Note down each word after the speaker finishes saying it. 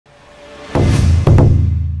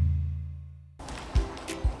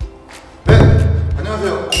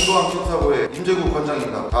검도왕찐사부의 임재국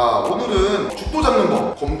관장입니다. 오늘은 죽도 잡는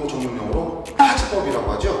법, 검도 전문용어로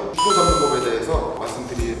파지법이라고 하죠. 죽도 잡는 법에 대해서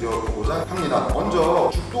말씀드리려고자 합니다. 먼저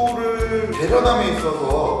죽도를 대련함에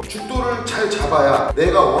있어서 죽도를 잘 잡아야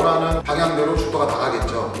내가 원하는 방향대로 죽도가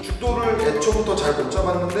나가겠죠. 죽도를 애초부터 잘 못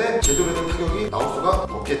잡았는데 제대로 된 타격이 나올 수가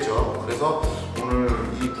없겠죠. 그래서 오늘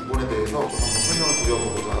이 부분에 대해서 좀 한번 설명을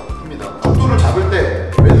드려보고자 합니다. 죽도를 잡을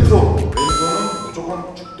때 왼손은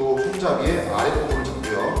무조건 죽도 손잡이의 아랫부분을 잡고요.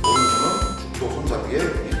 오른손은 죽도 손잡이의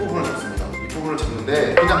윗부분을 잡습니다. 윗부분을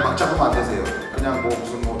잡는데 그냥 막 잡으면 안 되세요. 그냥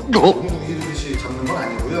무슨 공구 이르듯이 잡는 건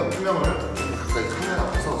아니고요. 설명을 좀 가까이 카메라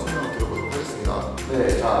앞에서 설명을 드려보도록 하겠습니다.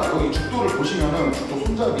 네, 자 여기 죽도를 보시면은 죽도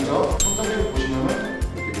손잡이죠. 손잡이를 보시면은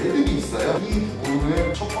이렇게 매듭이 있어요. 이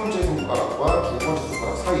부분을 첫 번째 손가락과 두 번째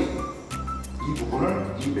손가락 사이 이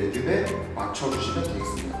부분을 이 매듭에 맞춰주시면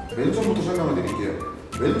되겠습니다. 왼손부터 설명을 드릴게요.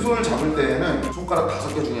 왼손을 잡을 때에는 손가락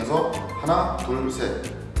 5개 중에서 하나, 둘, 셋,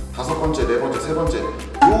 5번째, 4번째, 3번째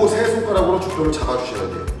요 세 손가락으로 죽도를 잡아주셔야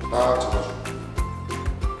돼요. 딱 잡아주고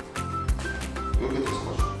이렇게 다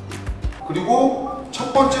잡아주고 그리고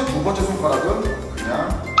첫 번째, 두 번째 손가락은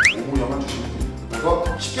그냥 오므려만 주시면 돼요. 그래서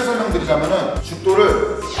쉽게 설명드리자면은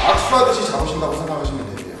죽도를 악수하듯이 잡으신다고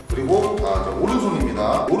생각하시면 돼요. 그리고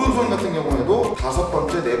오른손입니다. 오른손 같은 경우에도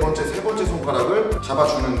 5번째, 4번째, 3번째 손가락을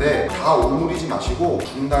잡아주는데 다 오므리지 마시고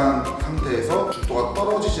중단 상태에서 죽도가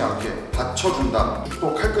떨어지지 않게 받쳐준다.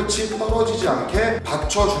 죽도 칼끝이 떨어지지 않게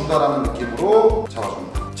받쳐준다라는 느낌으로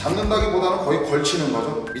잡아줍니다. 잡는다기보다는 거의 걸치는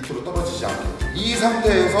거죠. 밑으로 떨어지지 않게. 이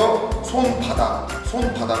상태에서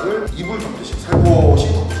손바닥을 이불 덮듯이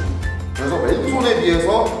살포시 덮어줍니다. 그래서 왼손에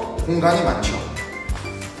비해서 공간이 많죠.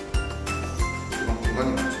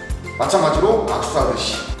 마찬가지로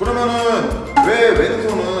악수하듯이. 그러면은 왜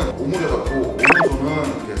왼손은 오므려 잡고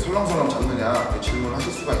오른손은 이렇게 설렁설렁 잡느냐 이렇게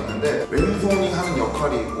질문하실 수가 있는데 왼손이 하는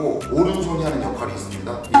역할이 있고 오른손이 하는 역할이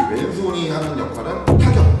있습니다. 이 왼손이 하는 역할은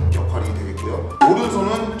타격 역할이 되겠고요.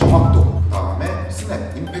 오른손은 정확도, 그 다음에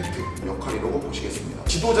스냅, 임팩트 역할이라고 보시겠습니다.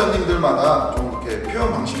 지도자님들마다 좀 이렇게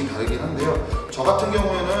표현 방식이 다르긴 한데요. 저 같은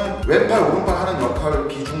경우에는 왼팔, 오른팔 하는 역할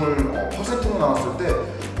비중을 퍼센트로 나눴을 때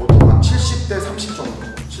보통 한 70대 30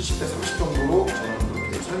 정도 70대 30 정도로 저는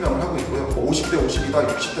그렇게 설명을 하고 있고요. 50대 50이다,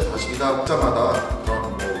 60대 40이다 각자마다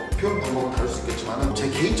그런 표현 방법은 다를 수 있겠지만 제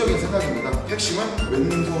개인적인 생각입니다. 핵심은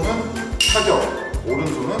왼손은 타격,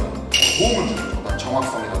 오른손은 도움을 주는 어떤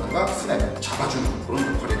정확성이라든가 스냅, 잡아주는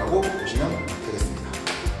그런 역할이라고 보시면 되겠습니다.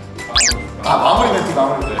 마무리 멘트.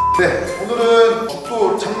 네, 오늘은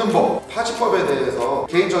죽도 잡는 법, 파지법에 대해서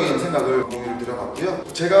개인적인 생각을 공유를 드려봤고요.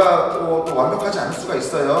 제가 또 완벽하지 않을 수가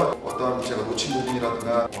있어요. 어떤 제가 놓친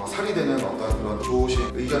부분이라든가 살이 되는 어떤 그런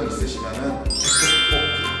좋으신 의견이 있으시면은 댓글 꼭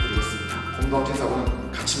부탁드리겠습니다.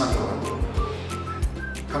 검도왕찐사부는 같이 만들어가는